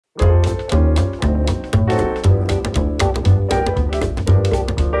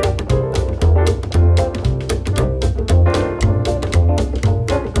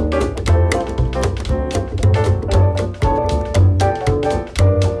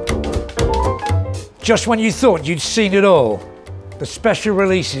Just when you thought you'd seen it all, the Special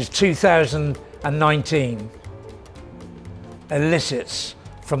Releases 2019 elicits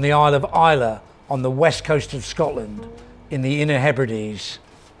from the Isle of Islay on the west coast of Scotland in the Inner Hebrides,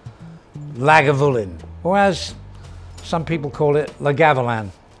 Lagavulin, or as some people call it, Lagavulin.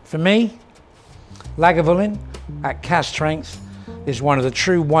 For me, Lagavulin at cask strength is one of the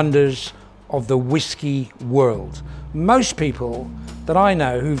true wonders of the whiskey world. Most people that I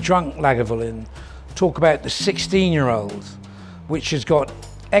know who've drunk Lagavulin talk about the 16-year-old, which has got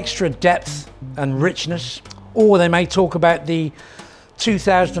extra depth and richness, or they may talk about the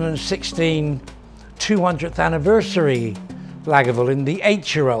 2016 200th anniversary Lagavulin, the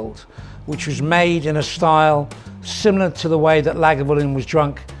 8-year-old, which was made in a style similar to the way that Lagavulin was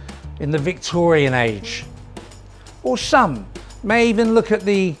drunk in the Victorian age. Or some may even look at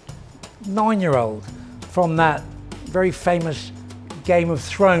the 9-year-old from that very famous Game of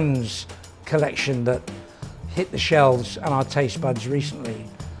Thrones collection that hit the shelves and our taste buds recently.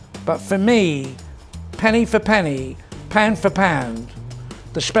 But for me, penny for penny, pound for pound,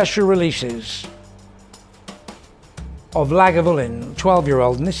 the Special Releases of Lagavulin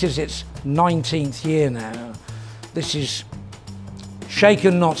 12-year-old, and this is its 19th year now. This is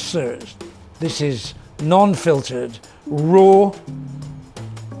shaken, not stirred. This is non-filtered, raw,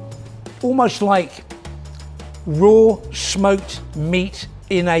 almost like raw smoked meat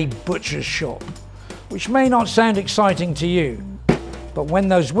in a butcher's shop, which may not sound exciting to you, but when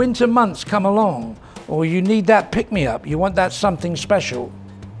those winter months come along, or you need that pick-me-up, you want that something special,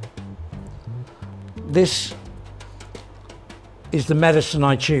 this is the medicine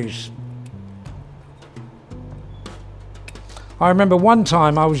I choose. I remember one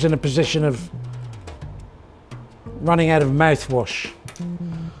time I was in a position of running out of mouthwash.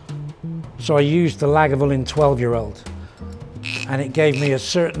 So I used the Lagavulin 12-year-old, and it gave me a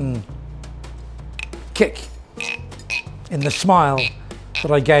certain kick in the smile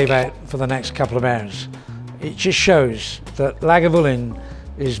that I gave out for the next couple of hours. It just shows that Lagavulin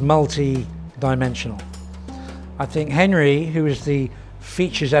is multi-dimensional. I think Henry, who is the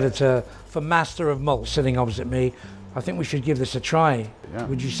features editor for Master of Malt, sitting opposite me, I think we should give this a try. Yeah.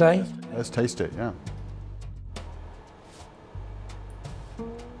 Would you say? Let's taste it, yeah.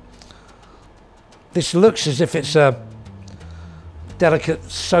 This looks as if it's a delicate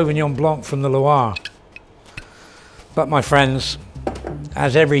Sauvignon Blanc from the Loire. But my friends,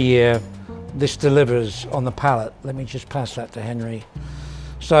 as every year, this delivers on the palate. Let me just pass that to Henry.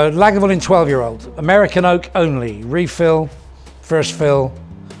 So Lagavulin 12-year-old, American oak only, refill, first fill,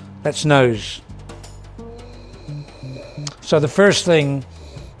 let's nose. So the first thing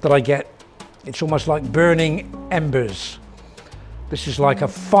that I get, it's almost like burning embers. This is like a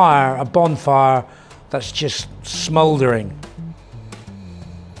fire, a bonfire that's just smoldering.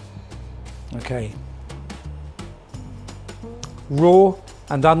 Okay. Raw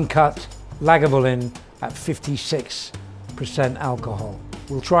and uncut Lagavulin at 56% alcohol.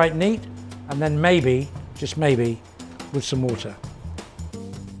 We'll try it neat, and then maybe, just maybe, with some water.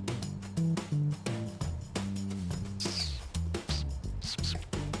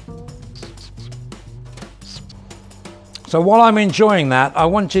 So while I'm enjoying that, I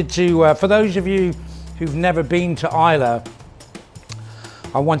wanted to, for those of you who've never been to Islay,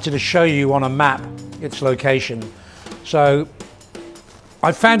 I wanted to show you on a map its location. So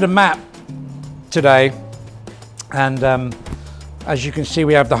I found a map today, and as you can see,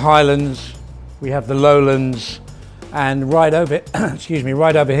 we have the Highlands, we have the Lowlands, and right over, excuse me,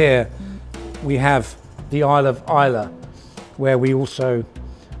 right over here, we have the Isle of Islay, where we also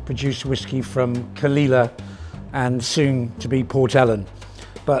produce whiskey from Kalila and soon to be Port Ellen.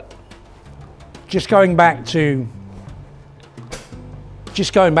 But just going back to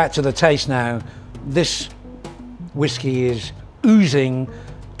the taste now, this whiskey is oozing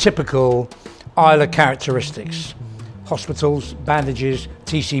typical Islay characteristics. Hospitals, bandages,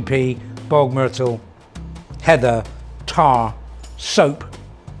 TCP, bog myrtle, heather, tar, soap,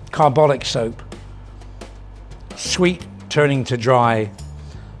 carbolic soap, sweet turning to dry,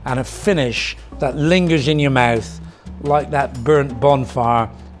 and a finish that lingers in your mouth like that burnt bonfire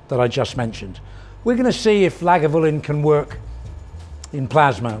that I just mentioned. We're going to see if Lagavulin can work in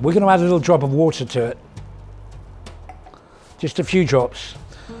plasma. We're going to add a little drop of water to it, just a few drops.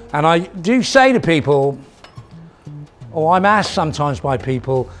 And I do say to people, or I'm asked sometimes by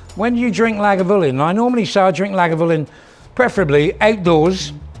people, when do you drink Lagavulin? I normally say I drink Lagavulin preferably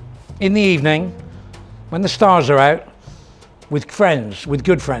outdoors in the evening when the stars are out with friends, with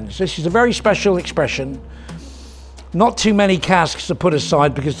good friends. This is a very special expression. Not too many casks are put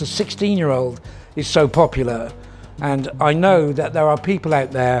aside because the 16-year-old is so popular. And I know that there are people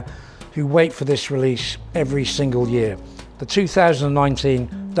out there who wait for this release every single year. The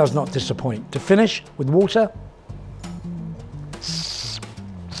 2019 does not disappoint. To finish with water.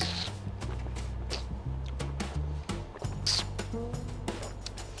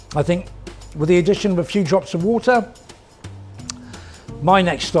 I think with the addition of a few drops of water, my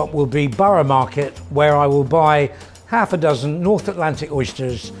next stop will be Borough Market, where I will buy half a dozen North Atlantic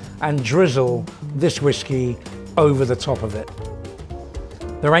oysters and drizzle this whiskey over the top of it.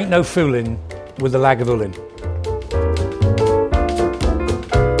 There ain't no fooling with the Lagavulin.